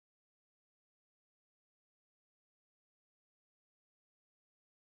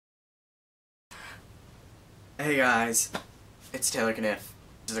Hey guys, it's Taylor Caniff.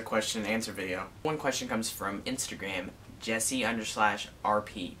 This is a question and answer video. One question comes from Instagram,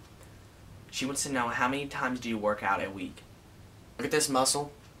 Jessie_RP. She wants to know, how many times do you work out a week? Look at this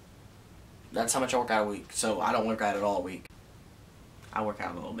muscle. That's how much I work out a week. So I don't work out at all a week. I work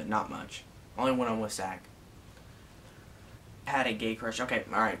out a little bit, not much. Only when I'm with Zach. Had a gay crush. Okay,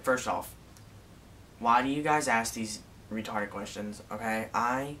 alright, first off, why do you guys ask these retarded questions? Okay,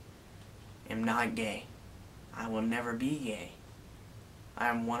 I am not gay. I will never be gay. I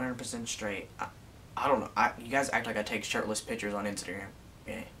am 100% straight. I don't know. You guys act like I take shirtless pictures on Instagram.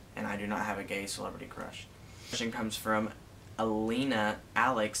 Okay, and I do not have a gay celebrity crush. Question comes from Alina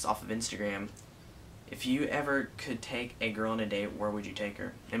Alex off of Instagram. If you ever could take a girl on a date, where would you take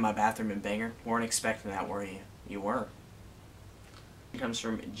her? In my bathroom and bang her? Weren't expecting that, were you? You were. It comes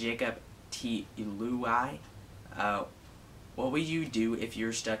from Jacob T. Lui. What would you do if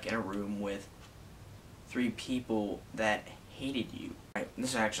you're stuck in a room with 3 people that hated you? Right, this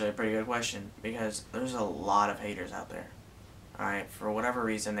is actually a pretty good question because there's a lot of haters out there. Alright, for whatever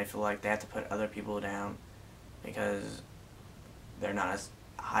reason they feel like they have to put other people down because they're not as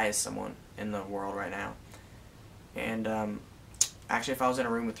high as someone in the world right now. And actually, if I was in a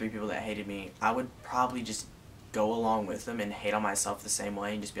room with 3 people that hated me, I would probably just go along with them and hate on myself the same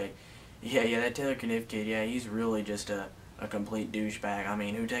way and just be like, yeah, that Taylor Caniff kid, yeah, he's really just a complete douchebag. I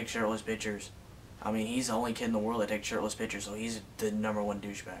mean, who takes shirtless pictures? I mean, he's the only kid in the world that takes shirtless pictures, so he's the #1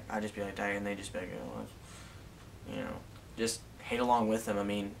 douchebag. I'd just be like that, and they just be like, just hate along with them. I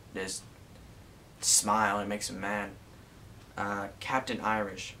mean, just smile, it makes them mad. Captain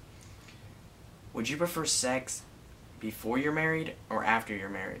Irish. Would you prefer sex before you're married or after you're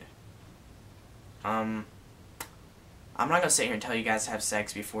married? I'm not going to sit here and tell you guys to have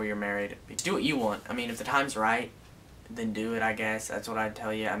sex before you're married. Do what you want. I mean, if the time's right, then do it, I guess. That's what I'd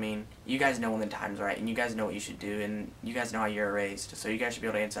tell you. I mean, you guys know when the time's right, and you guys know what you should do, and you guys know how you're raised, so you guys should be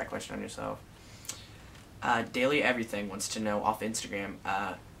able to answer that question on yourself. Daily Everything wants to know off Instagram,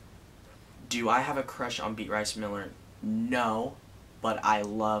 do I have a crush on Beat Rice Miller? No, but I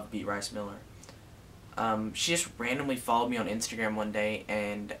love Beat Rice Miller. She just randomly followed me on Instagram one day,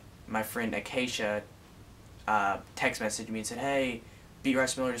 and my friend Acacia text messaged me and said, hey, Beat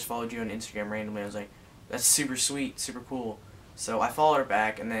Rice Miller just followed you on Instagram randomly. I was like, that's super sweet, super cool. So I followed her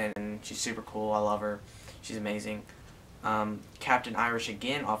back, and then she's super cool. I love her. She's amazing. Captain Irish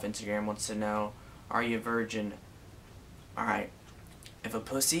again off Instagram wants to know, are you a virgin? Alright, if a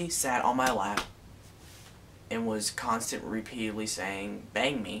pussy sat on my lap and was repeatedly saying,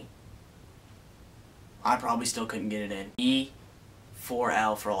 bang me, I probably still couldn't get it in.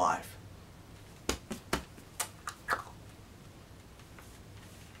 E4L for life.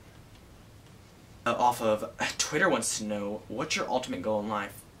 Off of Twitter wants to know, what's your ultimate goal in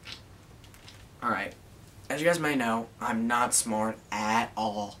life? Alright, as you guys may know, I'm not smart at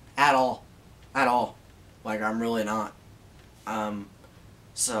all. At all. At all. Like, I'm really not.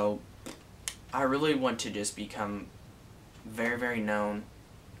 So, I really want to just become very, very known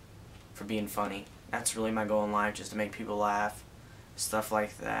for being funny. That's really my goal in life, just to make people laugh. Stuff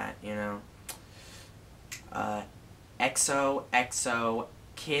like that, you know. XO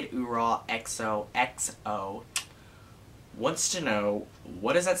Kid Ura XOXO wants to know,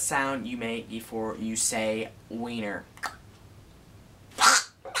 what is that sound you make before you say wiener?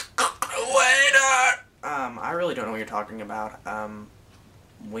 Wiener! I really don't know what you're talking about.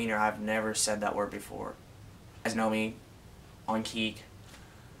 Wiener, I've never said that word before. You guys know me on Keek.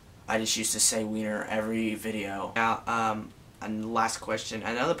 I just used to say wiener every video. Now, and last question.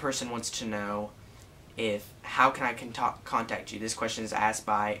 Another person wants to know, how can I contact you? This question is asked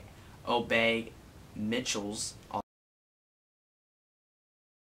by Obey Mitchells.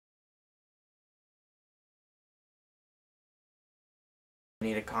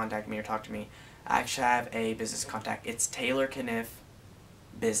 Need to contact me or talk to me. I actually have a business contact. It's Taylor Caniff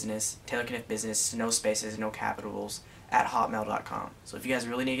Business. Taylor Caniff Business. No spaces, no capitals. At hotmail.com. So if you guys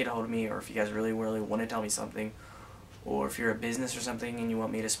really need to get a hold of me, or if you guys really want to tell me something, or if you're a business or something and you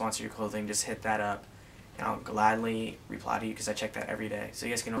want me to sponsor your clothing, just hit that up. And I'll gladly reply to you because I check that every day. So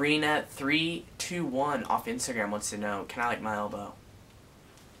you guys can. Rena321 off Instagram wants to know, can I lick my elbow?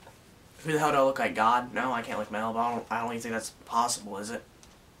 Who the hell do I look like, God? No, I can't lick my elbow. I don't even think that's possible, is it?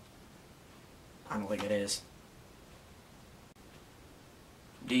 I don't think it is.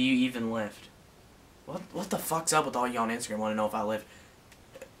 Do you even lift? What the fuck's up with all you on Instagram want to know if I lift?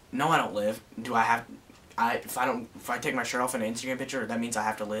 No, I don't lift. Do I have? If I take my shirt off in an Instagram picture, that means I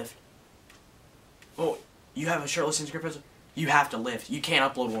have to lift. Oh, you have a shirtless Instagram picture? You have to lift. You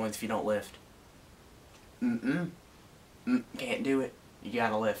can't upload one if you don't lift. Can't do it. You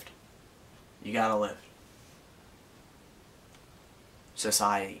gotta lift. You gotta lift.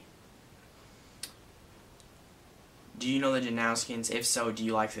 society. Do you know the Janowskins? If so, do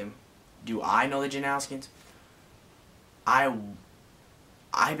you like them? Do I know the Janowskins? I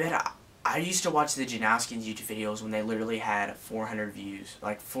bet I used to watch the Janowskins YouTube videos when they literally had 400 views,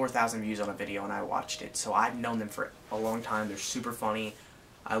 like 4,000 views on a video, and I watched it. So I've known them for a long time. They're super funny.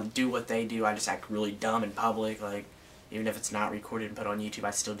 I do what they do. I just act really dumb in public. Like, even if it's not recorded and put on YouTube, I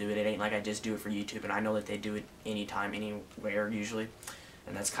still do it. It ain't like I just do it for YouTube, and I know that they do it anytime, anywhere, usually.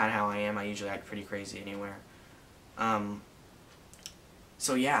 And that's kind of how I am. I usually act pretty crazy anywhere.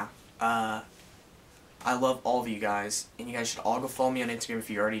 So yeah, I love all of you guys, and you guys should all go follow me on Instagram if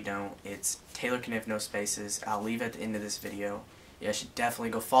you already don't. It's Taylor Caniff, no spaces. I'll leave it at the end of this video. You guys should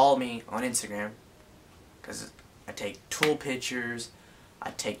definitely go follow me on Instagram, because I take tool pictures,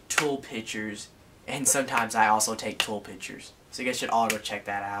 and sometimes I also take tool pictures. So you guys should all go check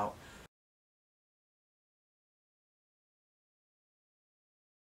that out.